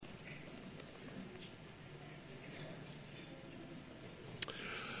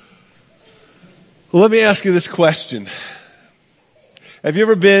Well, let me ask you this question. Have you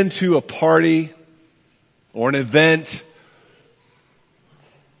ever been to a party or an event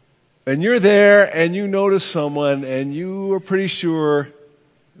and you're there and you notice someone and you are pretty sure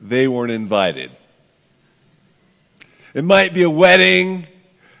they weren't invited? It might be a wedding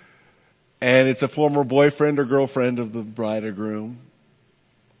and it's a former boyfriend or girlfriend of the bride or groom.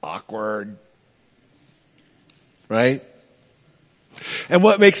 Awkward. Right? And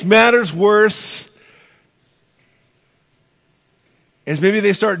what makes matters worse is maybe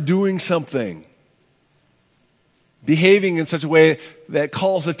they start doing something, behaving in such a way that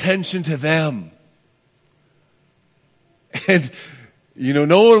calls attention to them. And,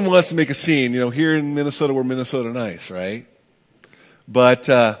 no one wants to make a scene. Here in Minnesota, we're Minnesota nice, right? But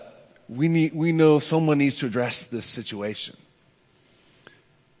we know someone needs to address this situation.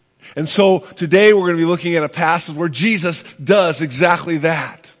 And so today we're going to be looking at a passage where Jesus does exactly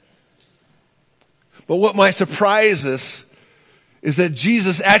that. But what might surprise us is that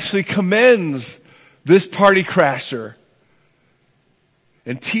Jesus actually commends this party crasher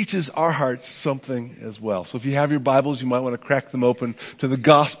and teaches our hearts something as well. So if you have your Bibles, you might want to crack them open to the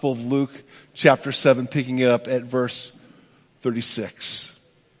Gospel of Luke, chapter 7, picking it up at verse 36.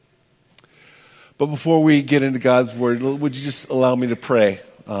 But before we get into God's Word, would you just allow me to pray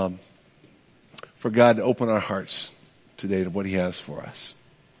for God to open our hearts today to what He has for us.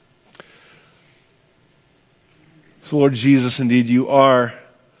 So Lord Jesus, indeed you are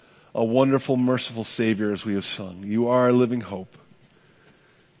a wonderful, merciful Savior, as we have sung. You are a living hope.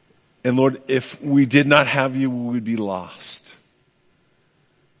 And Lord, if we did not have you, we would be lost.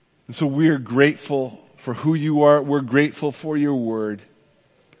 And so we are grateful for who you are. We're grateful for your word.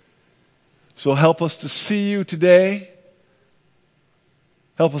 So help us to see you today.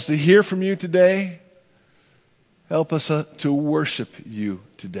 Help us to hear from you today. Help us to worship you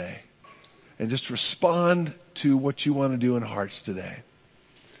today. And just respond to what you want to do in hearts today.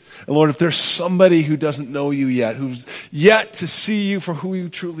 And Lord, if there's somebody who doesn't know you yet, who's yet to see you for who you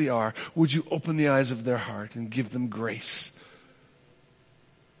truly are, would you open the eyes of their heart and give them grace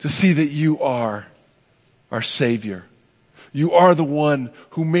to see that you are our Savior. You are the one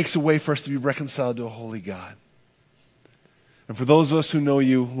who makes a way for us to be reconciled to a holy God. And for those of us who know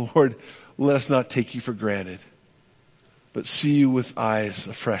you, Lord, let us not take you for granted, but see you with eyes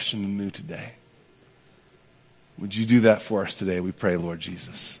afresh and anew today. Would you do that for us today? We pray, Lord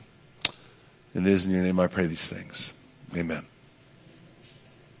Jesus. And it is in your name I pray these things. Amen.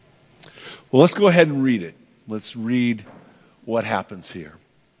 Well, let's go ahead and read it. Let's read what happens here.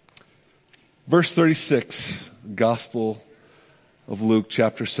 Verse 36, Gospel of Luke,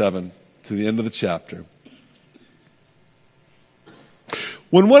 chapter 7, to the end of the chapter.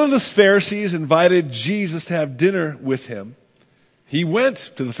 When one of the Pharisees invited Jesus to have dinner with him, he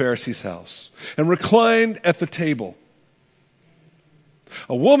went to the Pharisee's house and reclined at the table.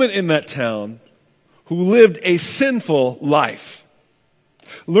 A woman in that town who lived a sinful life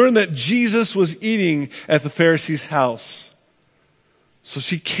learned that Jesus was eating at the Pharisee's house. So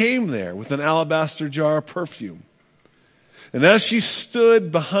she came there with an alabaster jar of perfume. And as she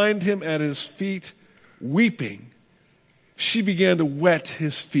stood behind him at his feet, weeping, she began to wet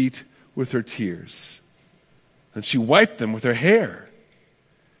his feet with her tears. And she wiped them with her hair,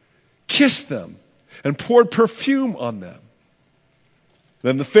 kissed them, and poured perfume on them.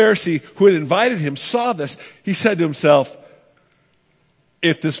 Then the Pharisee who had invited him saw this. He said to himself,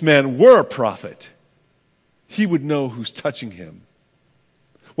 if this man were a prophet, he would know who's touching him,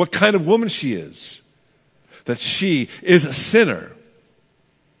 what kind of woman she is, that she is a sinner.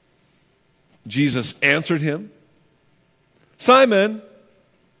 Jesus answered him, Simon,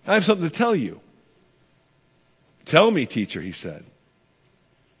 I have something to tell you. Tell me, teacher, he said.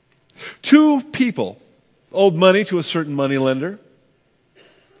 2 people owed money to a certain moneylender.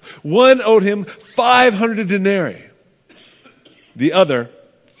 One owed him 500 denarii, the other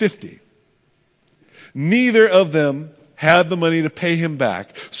 50. Neither of them had the money to pay him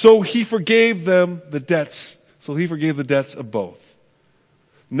back, so he forgave them the debts. So he forgave the debts of both.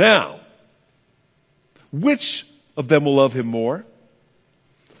 Now, which of them will love him more?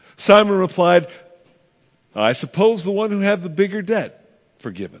 Simon replied, I suppose the one who had the bigger debt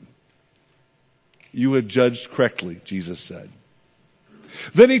forgiven. You have judged correctly, Jesus said.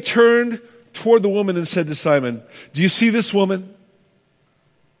 Then he turned toward the woman and said to Simon, do you see this woman?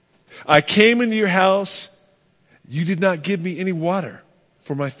 I came into your house. You did not give me any water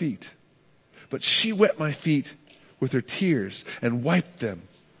for my feet, but she wet my feet with her tears and wiped them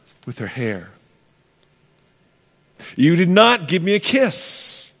with her hair. You did not give me a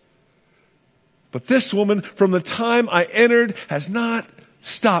kiss, but this woman, from the time I entered, has not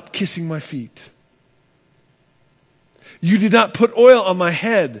stopped kissing my feet. You did not put oil on my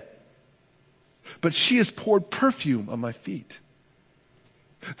head, but she has poured perfume on my feet.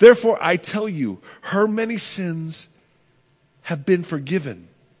 Therefore, I tell you, her many sins have been forgiven.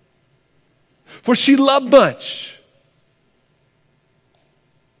 For she loved much.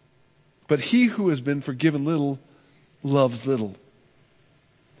 But he who has been forgiven little loves little.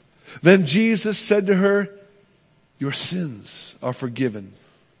 Then Jesus said to her, your sins are forgiven.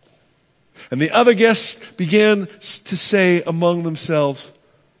 And the other guests began to say among themselves,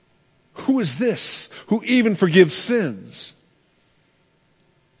 who is this who even forgives sins?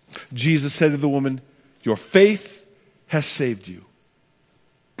 Jesus said to the woman, your faith has saved you.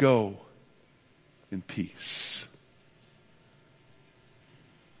 Go in peace.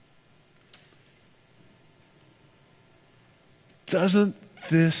 Doesn't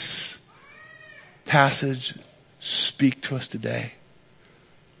this passage speak to us today?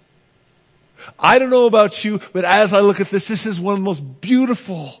 I don't know about you, but as I look at this is one of the most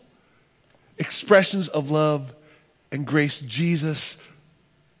beautiful expressions of love and grace Jesus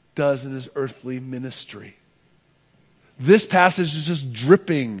does in his earthly ministry. This passage is just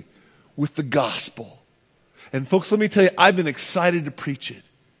dripping with the gospel. And folks, let me tell you, I've been excited to preach it.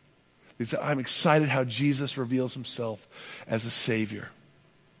 Because I'm excited how Jesus reveals himself as a Savior.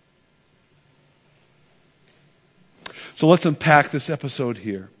 So let's unpack this episode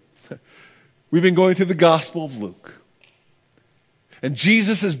here. We've been going through the Gospel of Luke. And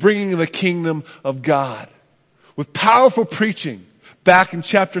Jesus is bringing the kingdom of God with powerful preaching. Back in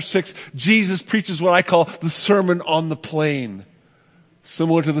chapter 6, Jesus preaches what I call the Sermon on the Plain.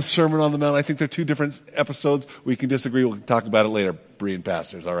 Similar to the Sermon on the Mount. I think they're two different episodes. We can disagree. We'll talk about it later, Berean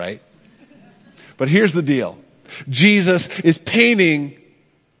pastors, all right? But here's the deal. Jesus is painting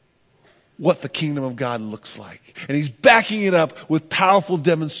what the kingdom of God looks like. And he's backing it up with powerful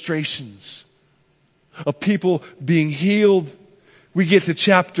demonstrations of people being healed. We get to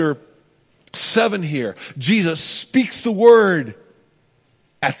chapter 7 here. Jesus speaks the word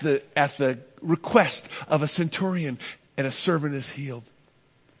at the request of a centurion, and a servant is healed.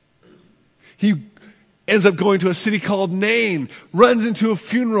 He ends up going to a city called Nain, runs into a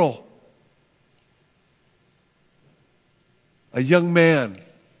funeral. A young man,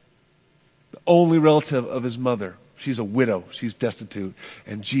 the only relative of his mother. She's a widow. She's destitute.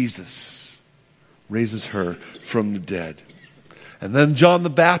 And Jesus raises her from the dead. And then John the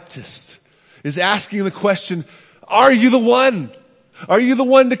Baptist is asking the question, are you the one? Are you the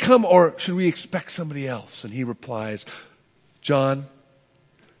one to come, or should we expect somebody else? And he replies, John,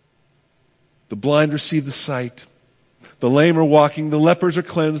 the blind receive the sight, the lame are walking, the lepers are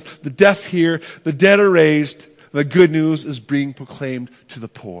cleansed, the deaf hear, the dead are raised, the good news is being proclaimed to the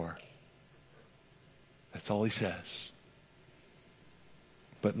poor. That's all he says.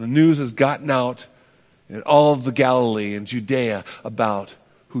 But the news has gotten out in all of the Galilee and Judea about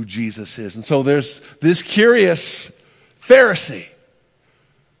who Jesus is. And so there's this curious Pharisee.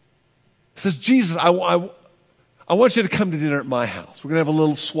 He says, Jesus, I want you to come to dinner at my house. We're going to have a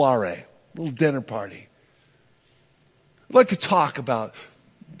little soiree, a little dinner party. I'd like to talk about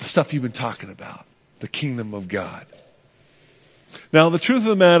the stuff you've been talking about, the kingdom of God. Now, the truth of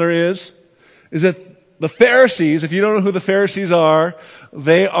the matter is that the Pharisees, if you don't know who the Pharisees are,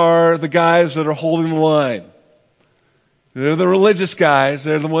 they are the guys that are holding the line. They're the religious guys.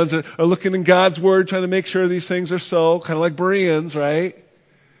 They're the ones that are looking in God's word, trying to make sure these things are so, kind of like Bereans, right?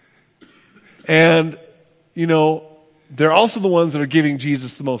 And, you know, they're also the ones that are giving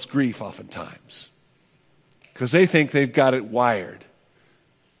Jesus the most grief oftentimes. Because they think they've got it wired.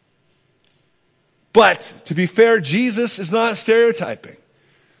 But, to be fair, Jesus is not stereotyping.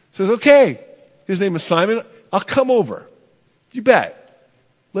 He says, okay, his name is Simon, I'll come over. You bet.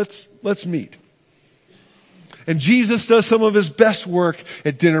 Let's meet. And Jesus does some of his best work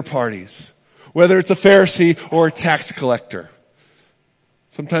at dinner parties. Whether it's a Pharisee or a tax collector.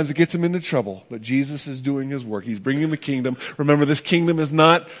 Sometimes it gets him into trouble, but Jesus is doing his work. He's bringing the kingdom. Remember, this kingdom is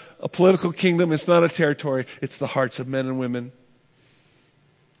not a political kingdom. It's not a territory. It's the hearts of men and women.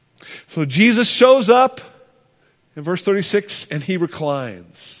 So Jesus shows up in verse 36, and he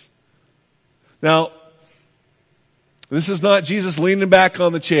reclines. Now, this is not Jesus leaning back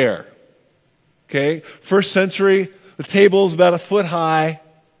on the chair. Okay? First century, the table is about a foot high.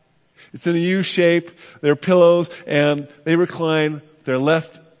 It's in a U shape. There are pillows, and they recline. Their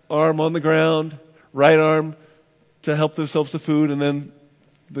left arm on the ground, right arm to help themselves to food, and then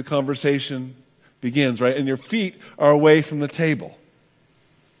the conversation begins, right? And your feet are away from the table.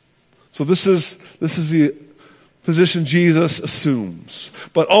 So this is the position Jesus assumes.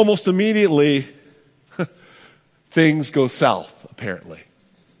 But almost immediately, things go south, apparently.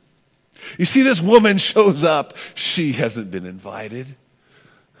 You see, this woman shows up. She hasn't been invited.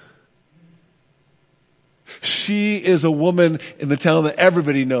 She is a woman in the town that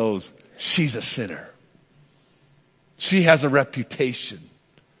everybody knows she's a sinner. She has a reputation.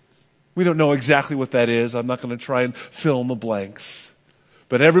 We don't know exactly what that is. I'm not going to try and fill in the blanks.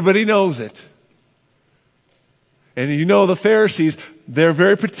 But everybody knows it. And you know the Pharisees, they're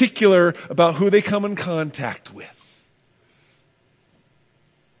very particular about who they come in contact with.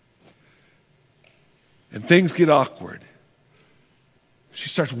 And things get awkward. She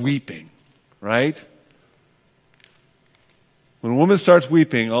starts weeping, right? When a woman starts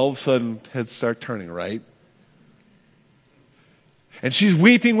weeping, all of a sudden heads start turning, right? And she's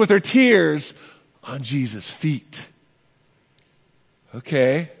weeping with her tears on Jesus' feet.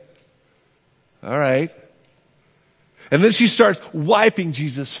 Okay. All right. And then she starts wiping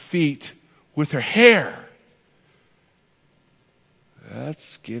Jesus' feet with her hair.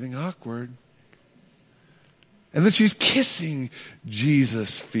 That's getting awkward. And then she's kissing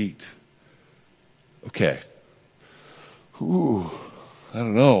Jesus' feet. Okay. Ooh, I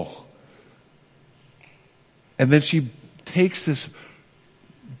don't know. And then she takes this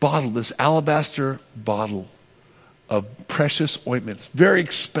bottle, this alabaster bottle of precious ointment. It's very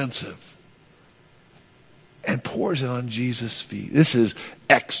expensive. And pours it on Jesus' feet. This is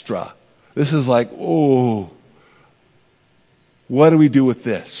extra. This is like, oh, what do we do with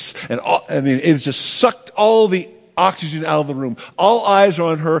this? And it's just sucked all the oxygen out of the room. All eyes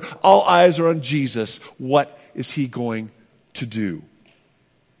are on her. All eyes are on Jesus. What is he going to do?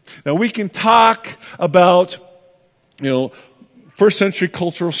 Now we can talk about, first century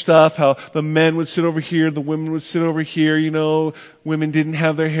cultural stuff, how the men would sit over here, the women would sit over here, women didn't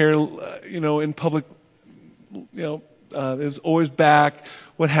have their hair, in public, it was always back,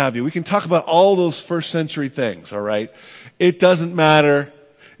 what have you. We can talk about all those first century things, all right? It doesn't matter.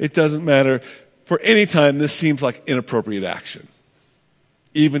 It doesn't matter. For any time, this seems like inappropriate action.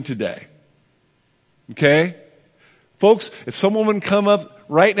 Even today. Okay? Folks, if some woman come up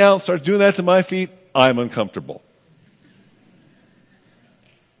right now and starts doing that to my feet, I'm uncomfortable.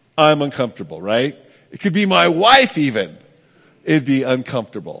 I'm uncomfortable, right? It could be my wife even. It'd be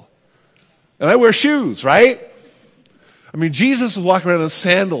uncomfortable. And I wear shoes, right? I mean, Jesus was walking around in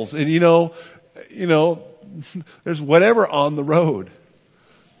sandals, and there's whatever on the road.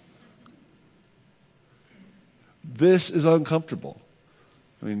 This is uncomfortable.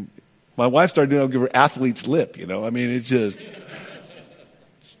 I mean, my wife started doing, I'll give her athlete's lip, it's just.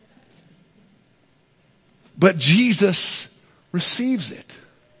 But Jesus receives it.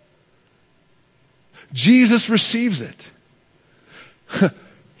 Jesus receives it.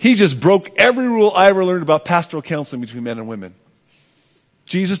 He just broke every rule I ever learned about pastoral counseling between men and women.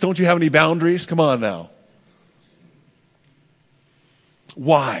 Jesus, don't you have any boundaries? Come on now.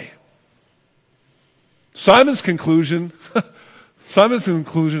 Why? Simon's conclusion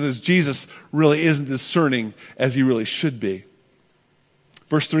is Jesus really isn't discerning as he really should be.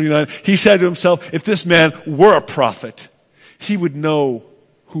 Verse 39, he said to himself, if this man were a prophet, he would know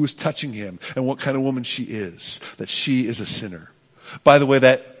who is touching him and what kind of woman she is, that she is a sinner. By the way,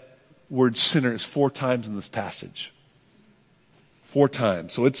 that word sinner is 4 times in this passage. 4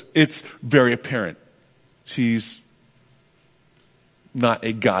 times. So it's very apparent. She's not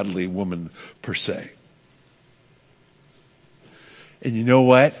a godly woman per se. And you know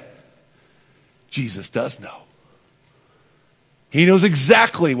what? Jesus does know. He knows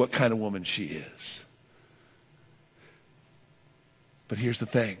exactly what kind of woman she is. But here's the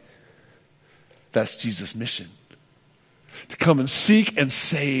thing. That's Jesus' mission. To come and seek and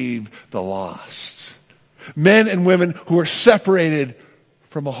save the lost. Men and women who are separated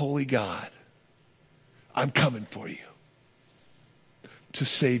from a holy God. I'm coming for you. To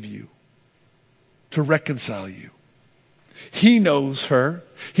save you. To reconcile you. He knows her.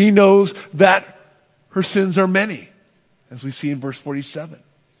 He knows that her sins are many, as we see in verse 47.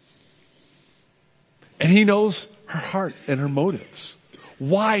 And he knows her heart and her motives,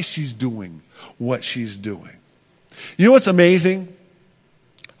 why she's doing what she's doing. You know what's amazing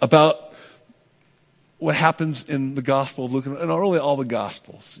about what happens in the Gospel of Luke, and really all the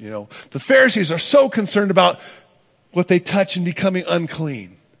Gospels? The Pharisees are so concerned about what they touch and becoming unclean.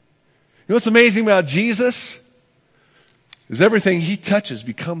 You know what's amazing about Jesus? Is everything he touches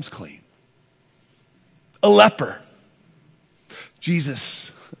becomes clean. A leper.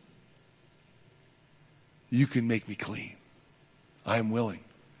 Jesus, you can make me clean. I am willing.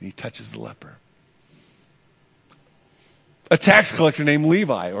 And he touches the leper. A tax collector named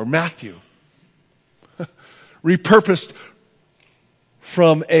Levi or Matthew, repurposed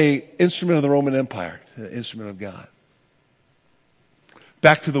from an instrument of the Roman Empire to an instrument of God.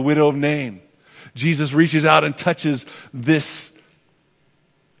 Back to the widow of Nain. Jesus reaches out and touches this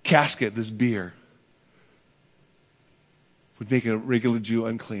casket, this bier. Would make a regular Jew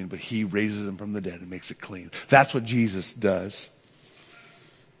unclean, but he raises him from the dead and makes it clean. That's what Jesus does.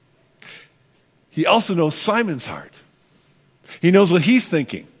 He also knows Simon's heart. He knows what he's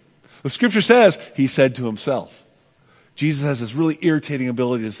thinking. The scripture says, he said to himself. Jesus has this really irritating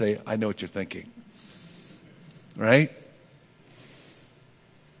ability to say, I know what you're thinking. Right?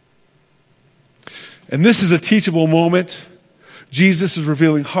 And this is a teachable moment. Jesus is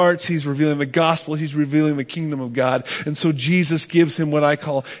revealing hearts. He's revealing the gospel. He's revealing the kingdom of God. And so Jesus gives him what I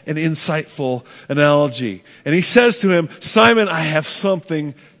call an insightful analogy. And he says to him, Simon, I have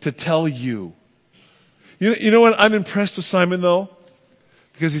something to tell you. You know what? I'm impressed with Simon, though,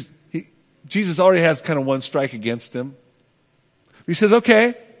 because Jesus already has kind of one strike against him. He says,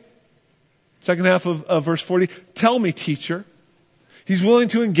 okay, second half of verse 40, tell me, teacher. He's willing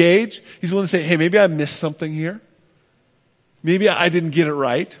to engage. He's willing to say, hey, maybe I missed something here. Maybe I didn't get it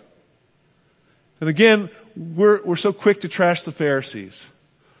right. And again, we're so quick to trash the Pharisees.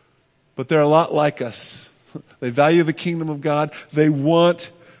 But they're a lot like us. They value the kingdom of God. They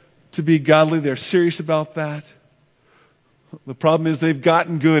want to be godly. They're serious about that. The problem is they've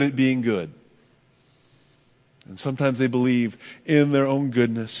gotten good at being good. And sometimes they believe in their own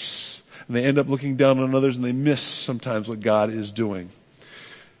goodness. And they end up looking down on others and they miss sometimes what God is doing.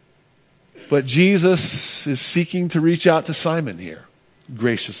 But Jesus is seeking to reach out to Simon here,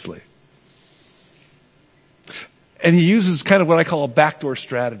 graciously. And he uses kind of what I call a backdoor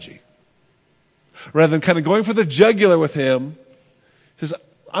strategy. Rather than kind of going for the jugular with him, he says,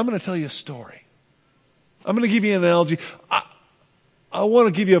 I'm going to tell you a story. I'm going to give you an analogy. I want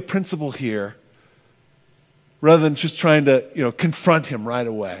to give you a principle here, rather than just trying to, confront him right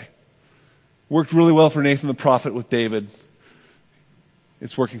away. Worked really well for Nathan the prophet with David.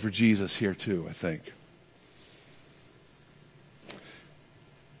 It's working for Jesus here too, I think.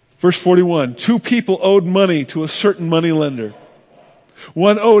 Verse 41, 2 people owed money to a certain money lender.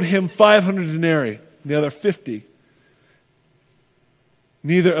 One owed him 500 denarii, the other 50.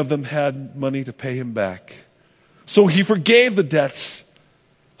 Neither of them had money to pay him back. So he forgave the debts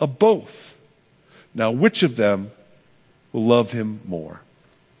of both. Now, which of them will love him more?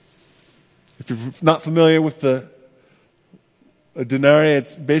 If you're not familiar with a denarii,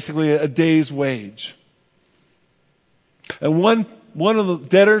 it's basically a day's wage. And one of the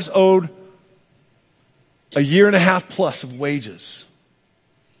debtors owed a year and a half plus of wages.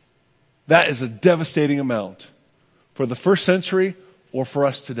 That is a devastating amount for the first century or for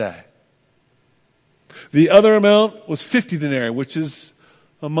us today. The other amount was 50 denarii, which is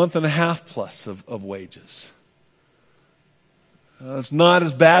a month and a half plus of wages. It's not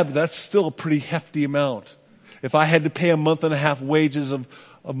as bad, but that's still a pretty hefty amount. If I had to pay a month and a half wages of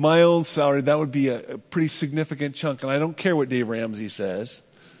my own salary, that would be a pretty significant chunk. And I don't care what Dave Ramsey says.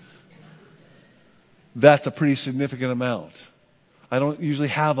 That's a pretty significant amount. I don't usually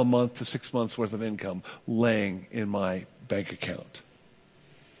have a month to 6 months worth of income laying in my bank account.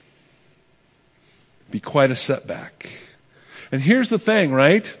 Be quite a setback. And here's the thing,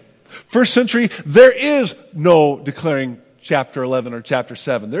 right? First century, there is no declaring chapter 11 or chapter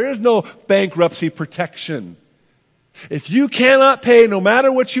 7. There is no bankruptcy protection. If you cannot pay, no matter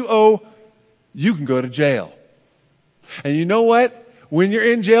what you owe, you can go to jail. And you know what? When you're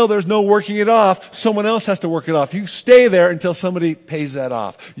in jail, there's no working it off. Someone else has to work it off. You stay there until somebody pays that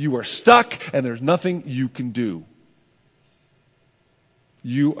off. You are stuck, and there's nothing you can do.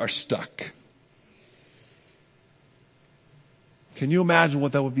 You are stuck. Can you imagine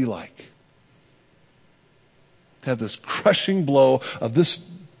what that would be like? Have this crushing blow of this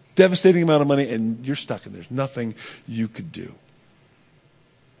devastating amount of money, and you're stuck, and there's nothing you could do.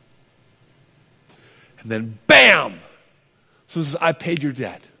 And then, bam! So it says, I paid your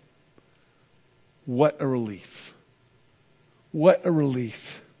debt. What a relief. What a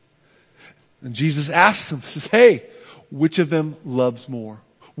relief. And Jesus asks him, says, hey, which of them loves more?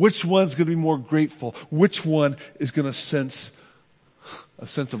 Which one's going to be more grateful? Which one is going to sense a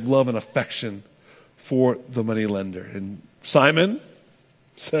sense of love and affection for the moneylender? And Simon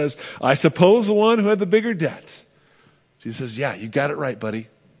says, I suppose the one who had the bigger debt. Jesus says, yeah, you got it right, buddy.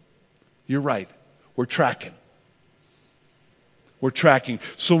 You're right. We're tracking. We're tracking.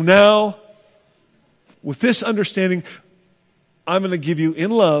 So now, with this understanding, I'm going to give you, in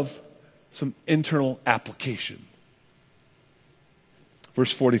love, some internal application.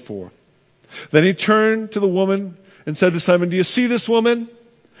 Verse 44. Then he turned to the woman and said to Simon, do you see this woman?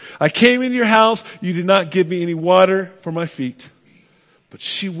 I came into your house. You did not give me any water for my feet, but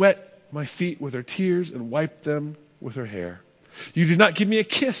she wet my feet with her tears and wiped them with her hair. You did not give me a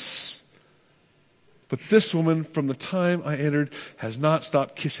kiss. But this woman, from the time I entered, has not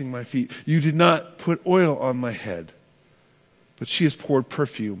stopped kissing my feet. You did not put oil on my head, but she has poured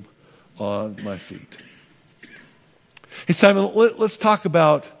perfume on my feet. Hey, Simon, let's talk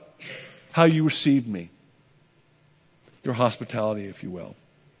about how you received me. Your hospitality, if you will.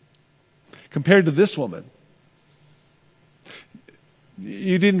 Compared to this woman,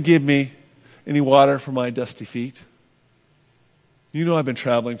 you didn't give me any water for my dusty feet. You know I've been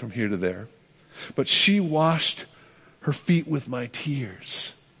traveling from here to there. But she washed her feet with my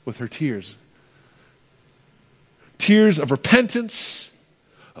tears, with her tears. Tears of repentance,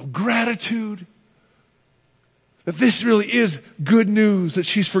 of gratitude, that this really is good news, that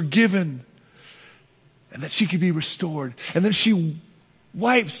she's forgiven, and that she could be restored. And then she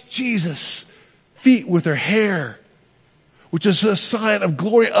wipes Jesus' feet with her hair, which is a sign of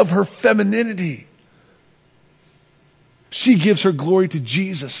glory of her femininity. She gives her glory to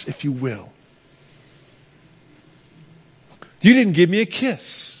Jesus, if you will. You didn't give me a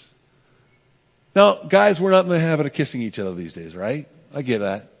kiss. Now, guys, we're not in the habit of kissing each other these days, right? I get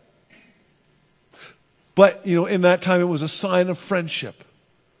that. But, in that time it was a sign of friendship,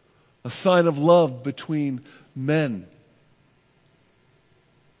 a sign of love between men.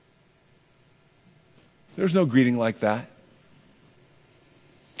 There's no greeting like that.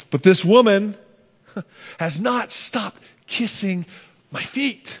 But this woman has not stopped kissing my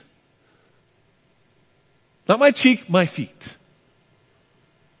feet. Not my cheek, my feet.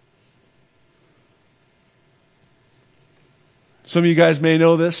 Some of you guys may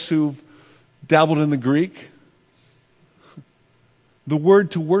know this who've dabbled in the Greek. The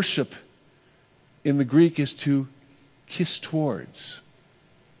word to worship in the Greek is to kiss towards.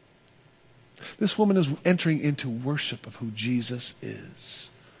 This woman is entering into worship of who Jesus is.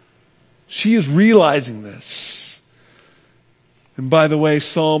 She is realizing this. And by the way,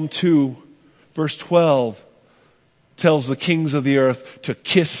 Psalm 2, verse 12, tells the kings of the earth to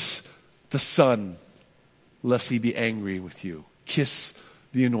kiss the Son, lest he be angry with you. Kiss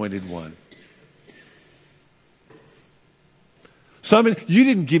the Anointed One. Simon, you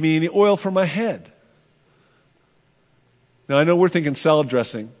didn't give me any oil for my head. Now, I know we're thinking salad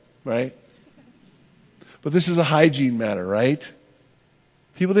dressing, right? But this is a hygiene matter, right?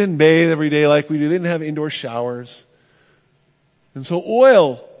 People didn't bathe every day like we do. They didn't have indoor showers. And so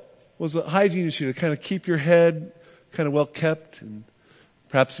oil was a hygiene issue to kind of keep your head kind of well kept and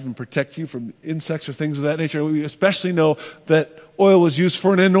perhaps even protect you from insects or things of that nature. We especially know that oil was used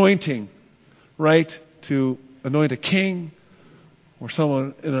for an anointing, right? To anoint a king or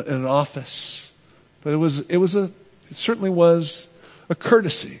someone in an office. But it certainly was a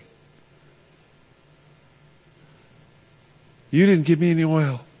courtesy. You didn't give me any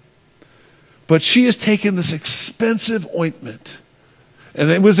oil. But she has taken this expensive ointment, and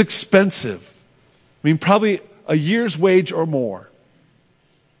it was expensive. I mean, probably a year's wage or more.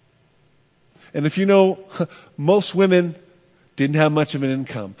 And if you know, most women didn't have much of an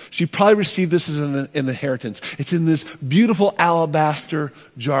income. She probably received this as an inheritance. It's in this beautiful alabaster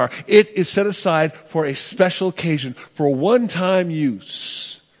jar. It is set aside for a special occasion, for a one-time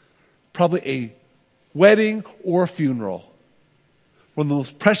use. Probably a wedding or a funeral. One of the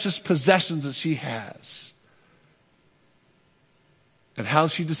most precious possessions that she has. And how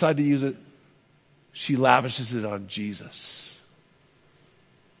she decided to use it? She lavishes it on Jesus.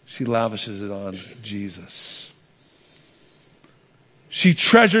 She lavishes it on Jesus. She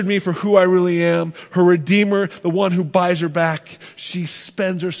treasured me for who I really am, her Redeemer, the one who buys her back. She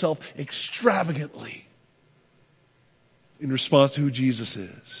spends herself extravagantly in response to who Jesus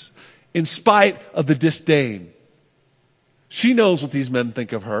is, in spite of the disdain. She knows what these men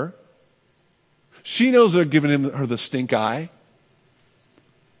think of her. She knows they're giving her the stink eye.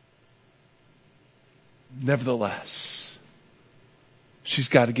 Nevertheless, she's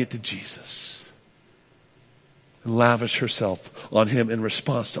got to get to Jesus and lavish herself on him in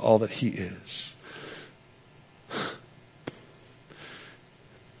response to all that he is.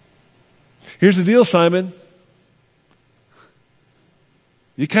 Here's the deal, Simon.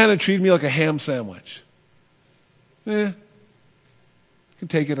 You kind of treat me like a ham sandwich. You can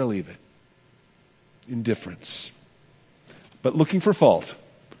take it or leave it. Indifference. But looking for fault.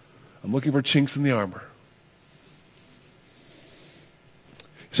 I'm looking for chinks in the armor.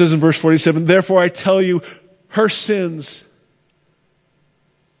 It says in verse 47, therefore I tell you, her sins,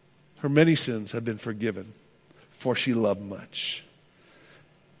 her many sins have been forgiven, for she loved much.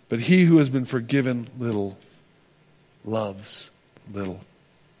 But he who has been forgiven little loves little.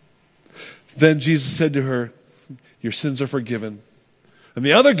 Then Jesus said to her, your sins are forgiven. And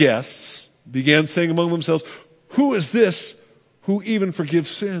the other guests began saying among themselves, who is this who even forgives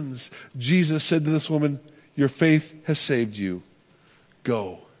sins. Jesus said to this woman, your faith has saved you.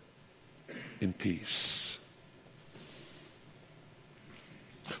 Go in peace.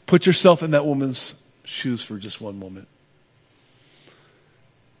 Put yourself in that woman's shoes for just one moment.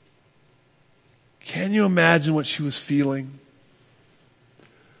 Can you imagine what she was feeling?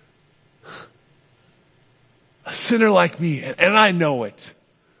 A sinner like me, and I know it.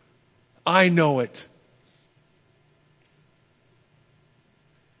 I know it.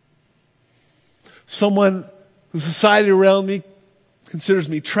 Someone who society around me considers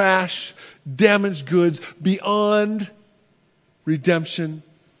me trash, damaged goods, beyond redemption.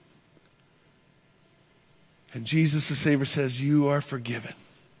 And Jesus the Savior says, you are forgiven.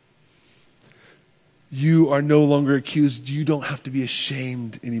 You are no longer accused. You don't have to be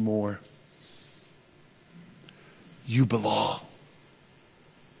ashamed anymore. You belong.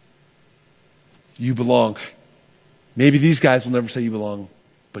 You belong. Maybe these guys will never say you belong,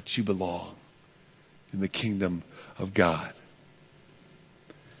 but you belong in the kingdom of God.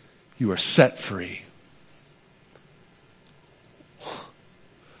 You are set free.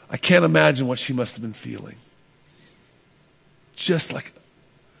 I can't imagine what she must have been feeling. Just like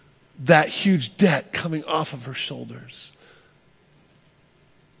that huge debt coming off of her shoulders.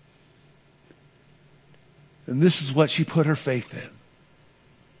 And this is what she put her faith in.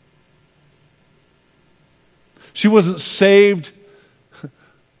 She wasn't saved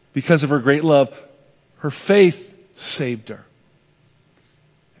because of her great love. Her faith saved her.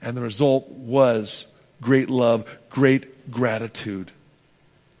 And the result was great love, great gratitude.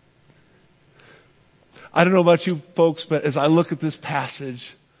 I don't know about you folks, but as I look at this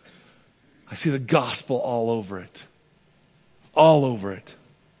passage, I see the gospel all over it. All over it.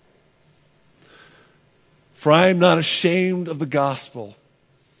 For I am not ashamed of the gospel.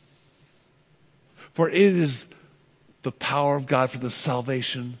 For it is the power of God for the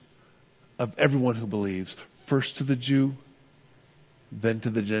salvation of everyone who believes. First to the Jew, then to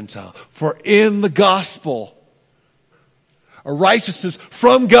the Gentile. For in the gospel, a righteousness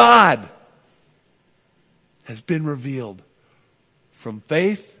from God has been revealed from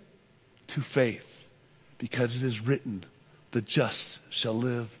faith to faith, because it is written, the just shall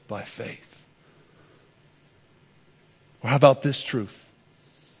live by faith. Or how about this truth?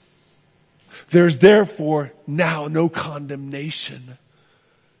 There is therefore now no condemnation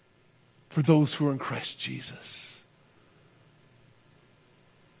for those who are in Christ Jesus.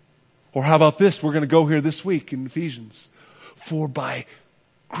 Or how about this? We're going to go here this week in Ephesians. For by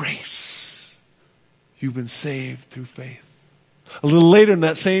grace you've been saved through faith. A little later in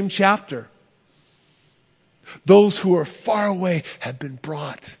that same chapter, those who are far away have been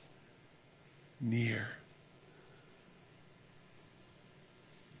brought near.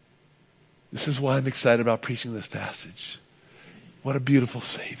 This is why I'm excited about preaching this passage. What a beautiful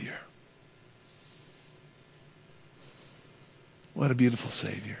Savior. What a beautiful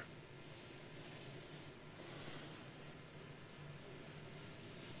Savior.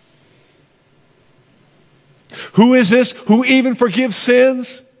 Who is this who even forgives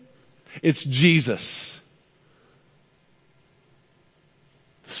sins? It's Jesus.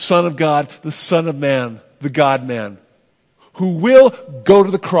 The Son of God, the Son of Man, the God-man, who will go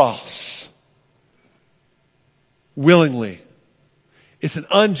to the cross willingly. It's an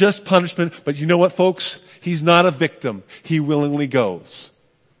unjust punishment, but you know what, folks? He's not a victim. He willingly goes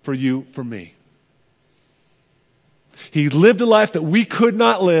for you, for me. He lived a life that we could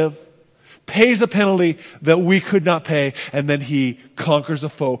not live, pays a penalty that we could not pay, and then he conquers a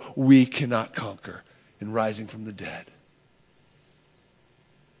foe we cannot conquer in rising from the dead.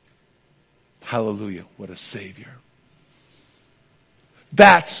 Hallelujah, what a Savior.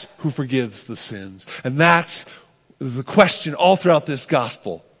 That's who forgives the sins. And that's the question all throughout this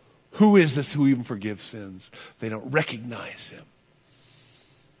gospel. Who is this who even forgives sins? They don't recognize him.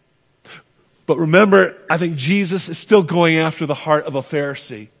 But remember, I think Jesus is still going after the heart of a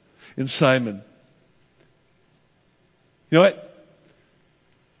Pharisee in Simon. You know what?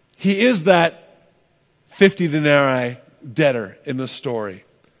 He is that 50 denarii debtor in the story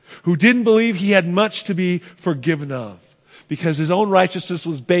who didn't believe he had much to be forgiven of because his own righteousness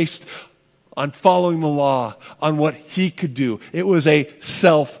was based on following the law, on what he could do. It was a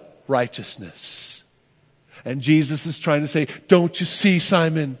self-righteousness. And Jesus is trying to say, don't you see,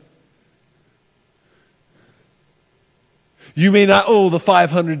 Simon? You may not owe the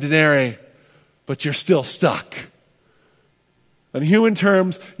 500 denarii, but you're still stuck. In human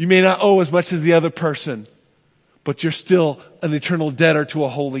terms, you may not owe as much as the other person, but you're still an eternal debtor to a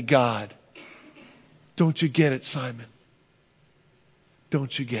holy God. Don't you get it, Simon?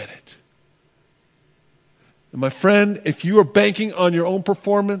 Don't you get it? And my friend, if you are banking on your own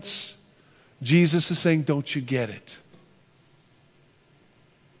performance, Jesus is saying, don't you get it?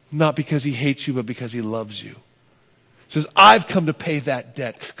 Not because he hates you, but because he loves you. He says, I've come to pay that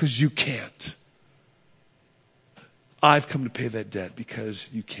debt because you can't. I've come to pay that debt because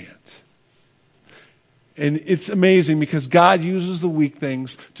you can't. And it's amazing because God uses the weak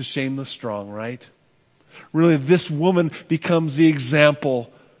things to shame the strong, right? Really, this woman becomes the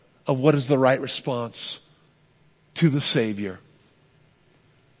example of what is the right response to the Savior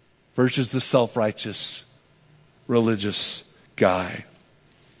versus the self-righteous, religious guy.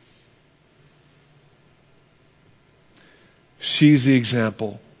 She's the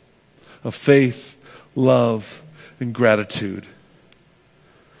example of faith, love, and gratitude.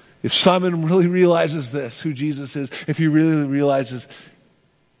 If Simon really realizes this, who Jesus is, if he really realizes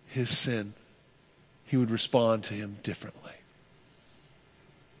his sin, he would respond to him differently.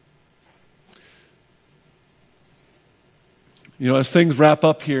 You know, as things wrap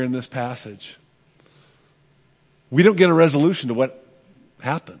up here in this passage, we don't get a resolution to what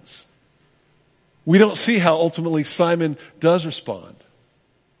happens. We don't see how ultimately Simon does respond.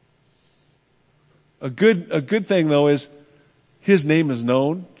 A good thing, though, is his name is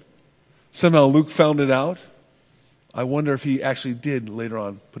known. Somehow Luke found it out. I wonder if he actually did later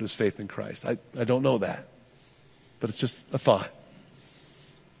on put his faith in Christ. I don't know that. But it's just a thought.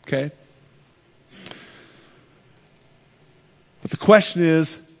 Okay? But the question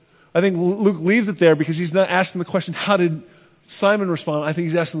is, I think Luke leaves it there because he's not asking the question, how did Simon respond? I think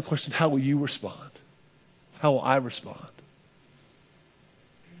he's asking the question, how will you respond? How will I respond?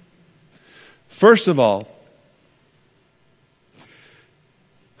 First of all,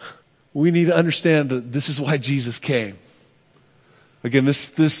 we need to understand that this is why Jesus came. Again,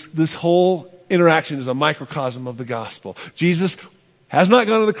 this whole interaction is a microcosm of the gospel. Jesus has not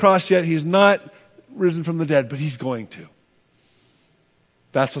gone to the cross yet. He's not risen from the dead, but he's going to.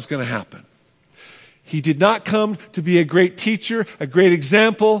 That's what's going to happen. He did not come to be a great teacher, a great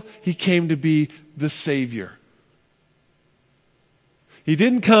example. He came to be the Savior. He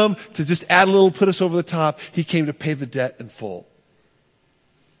didn't come to just add a little, put us over the top. He came to pay the debt in full.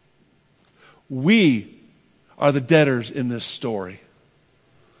 We are the debtors in this story.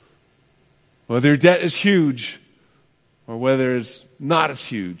 Whether your debt is huge or whether it's not as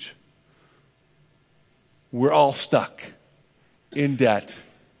huge, we're all stuck in debt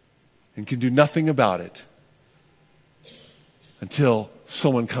and can do nothing about it until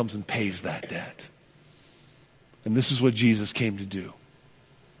someone comes and pays that debt. And this is what Jesus came to do.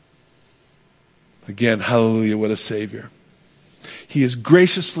 Again, hallelujah, what a Savior. He has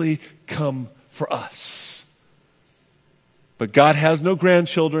graciously come for us. But God has no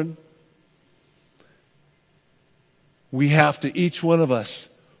grandchildren. We have to, each one of us,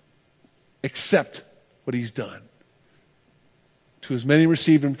 accept what he's done. To as many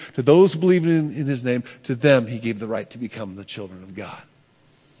received him, to those who believe in his name, to them he gave the right to become the children of God.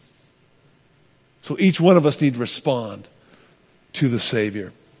 So each one of us need to respond to the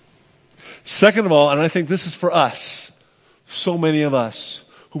Savior. Second of all, and I think this is for us, so many of us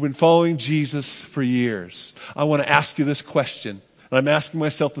who've been following Jesus for years, I want to ask you this question, and I'm asking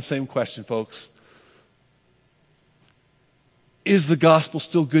myself the same question, folks. Is the gospel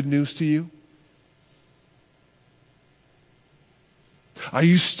still good news to you? Are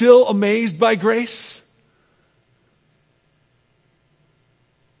you still amazed by grace?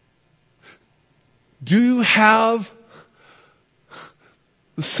 Do you have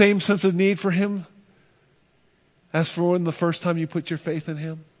the same sense of need for him as for when the first time you put your faith in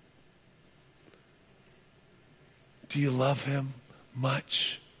him? Do you love him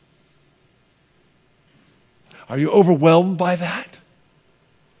much? Are you overwhelmed by that?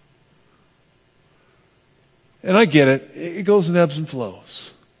 And I get it. It goes in ebbs and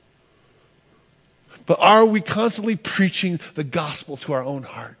flows. But are we constantly preaching the gospel to our own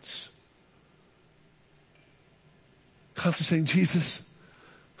hearts? Constantly saying, Jesus,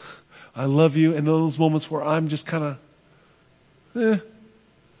 I love you. And those moments where I'm just kind of,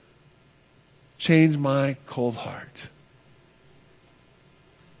 change my cold heart.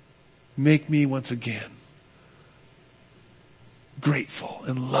 Make me once again grateful,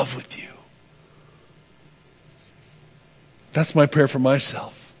 in love with you. That's my prayer for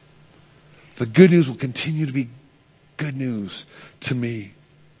myself. The good news will continue to be good news to me.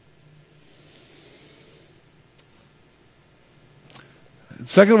 And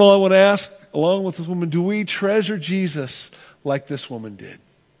second of all, I want to ask, along with this woman, do we treasure Jesus like this woman did?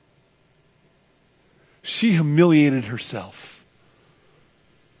 She humiliated herself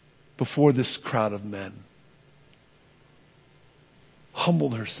before this crowd of men.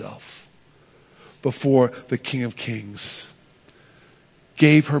 Humbled herself. before the King of Kings.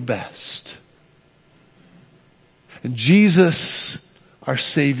 Gave her best. And Jesus, our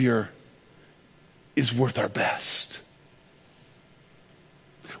Savior, is worth our best.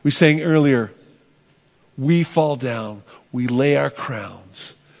 We sang earlier, we fall down, we lay our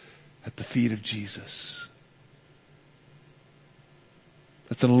crowns at the feet of Jesus.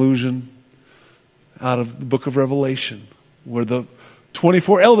 That's an allusion out of the book of Revelation, where the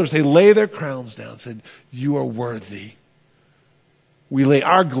 24 elders, they lay their crowns down and said, you are worthy. We lay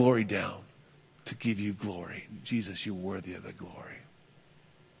our glory down to give you glory. Jesus, you're worthy of the glory.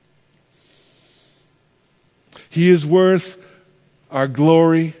 He is worth our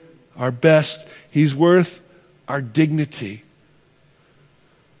glory, our best. He's worth our dignity.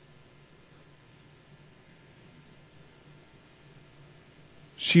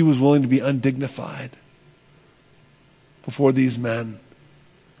 She was willing to be undignified before these men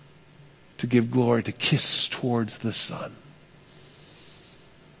to give glory, to kiss towards the Son.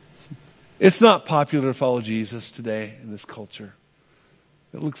 It's not popular to follow Jesus today in this culture.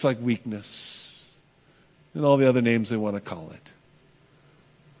 It looks like weakness and all the other names they want to call it.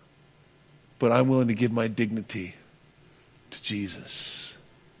 But I'm willing to give my dignity to Jesus.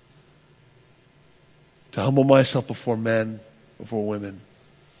 To humble myself before men, before women,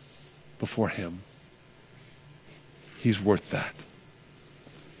 before Him. He's worth that.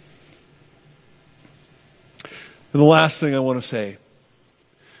 And the last thing I want to say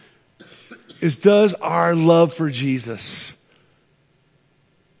is, does our love for Jesus,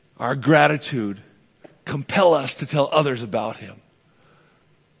 our gratitude, compel us to tell others about Him?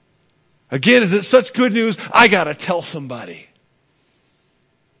 Again, is it such good news? I got to tell somebody.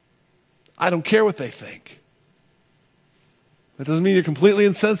 I don't care what they think. That doesn't mean you're completely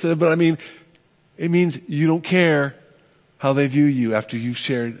insensitive, but it means you don't care how they view you after you've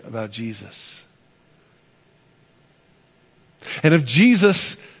shared about Jesus. And if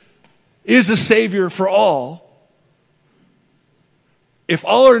Jesus is a Savior for all, if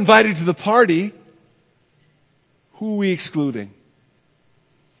all are invited to the party, who are we excluding?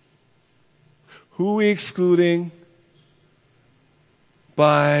 Who are we excluding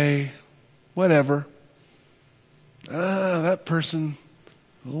by whatever? That person,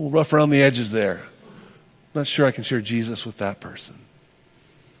 a little rough around the edges there. I'm not sure I can share Jesus with that person.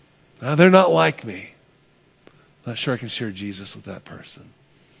 They're not like me. Not sure I can share Jesus with that person.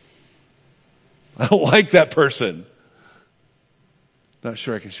 I don't like that person. Not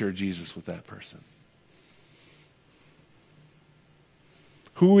sure I can share Jesus with that person.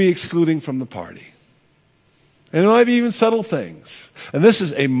 Who are we excluding from the party? And it might be even subtle things. And this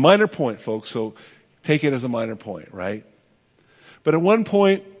is a minor point, folks, so take it as a minor point, right? But at one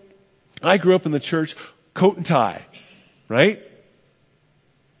point, I grew up in the church, coat and tie, right?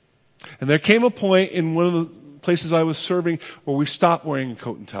 And there came a point in one of the places I was serving where we stopped wearing a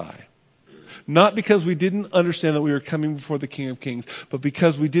coat and tie. Not because we didn't understand that we were coming before the King of Kings, but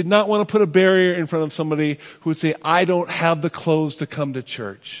because we did not want to put a barrier in front of somebody who would say, I don't have the clothes to come to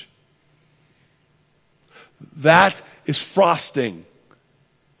church. That is frosting.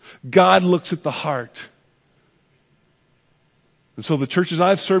 God looks at the heart. And so the churches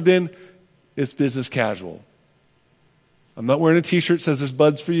I've served in, it's business casual. I'm not wearing a t-shirt that says this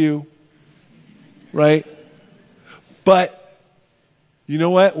bud's for you. Right? But you know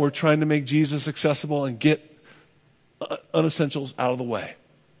what? We're trying to make Jesus accessible and get unessentials out of the way.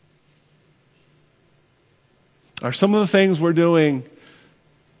 Are some of the things we're doing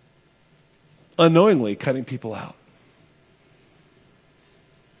unknowingly cutting people out?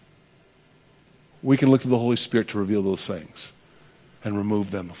 We can look to the Holy Spirit to reveal those things and remove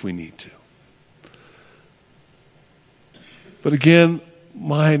them if we need to. But again,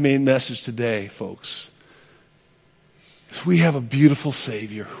 my main message today, folks, is we have a beautiful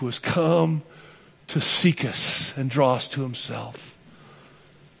Savior who has come to seek us and draw us to Himself.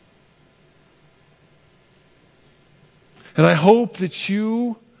 And I hope that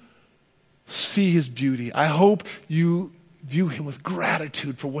you see His beauty. I hope you view Him with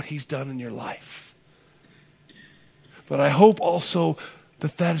gratitude for what He's done in your life. But I hope also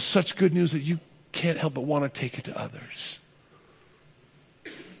that that is such good news that you can't help but want to take it to others.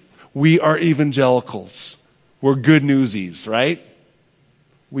 We are evangelicals. We're good newsies, right?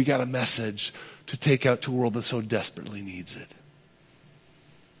 We got a message to take out to a world that so desperately needs it.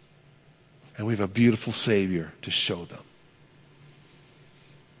 And we have a beautiful Savior to show them.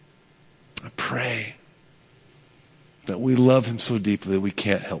 I pray that we love Him so deeply that we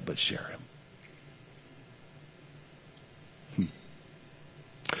can't help but share Him.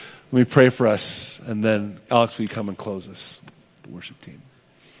 Let me pray for us, and then Alex, will you come and close us, the worship team?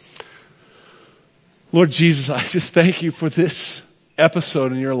 Lord Jesus, I just thank you for this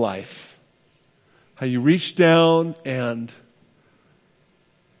episode in your life. How you reached down and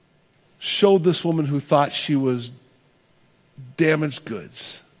showed this woman who thought she was damaged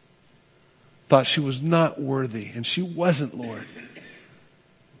goods, thought she was not worthy, and she wasn't, Lord.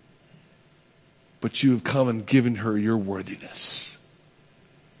 But you have come and given her your worthiness.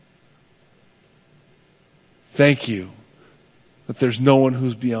 Thank you that there's no one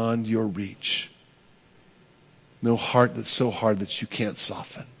who's beyond your reach. No heart that's so hard that you can't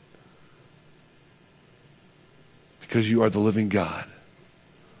soften. Because you are the living God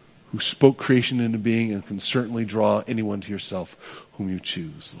who spoke creation into being and can certainly draw anyone to yourself whom you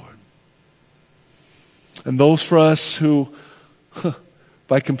choose, Lord. And those for us who,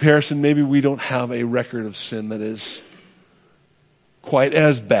 by comparison, maybe we don't have a record of sin that is quite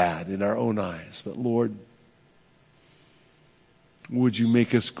as bad in our own eyes. But Lord, would you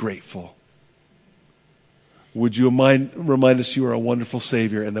make us grateful? Would you remind us you are a wonderful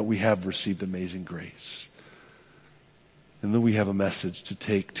Savior and that we have received amazing grace? And that we have a message to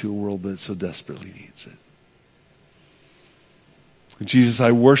take to a world that so desperately needs it. And Jesus,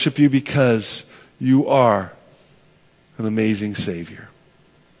 I worship you because you are an amazing Savior.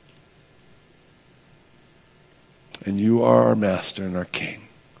 And you are our Master and our King.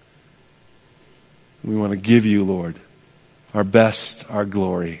 We want to give you, Lord, our best, our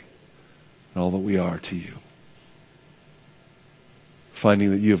glory, and all that we are to you.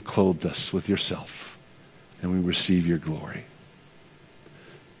 Finding that you have clothed us with yourself. And we receive your glory.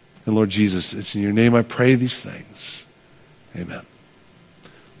 And Lord Jesus, it's in your name I pray these things. Amen.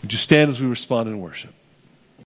 Would you stand as we respond in worship?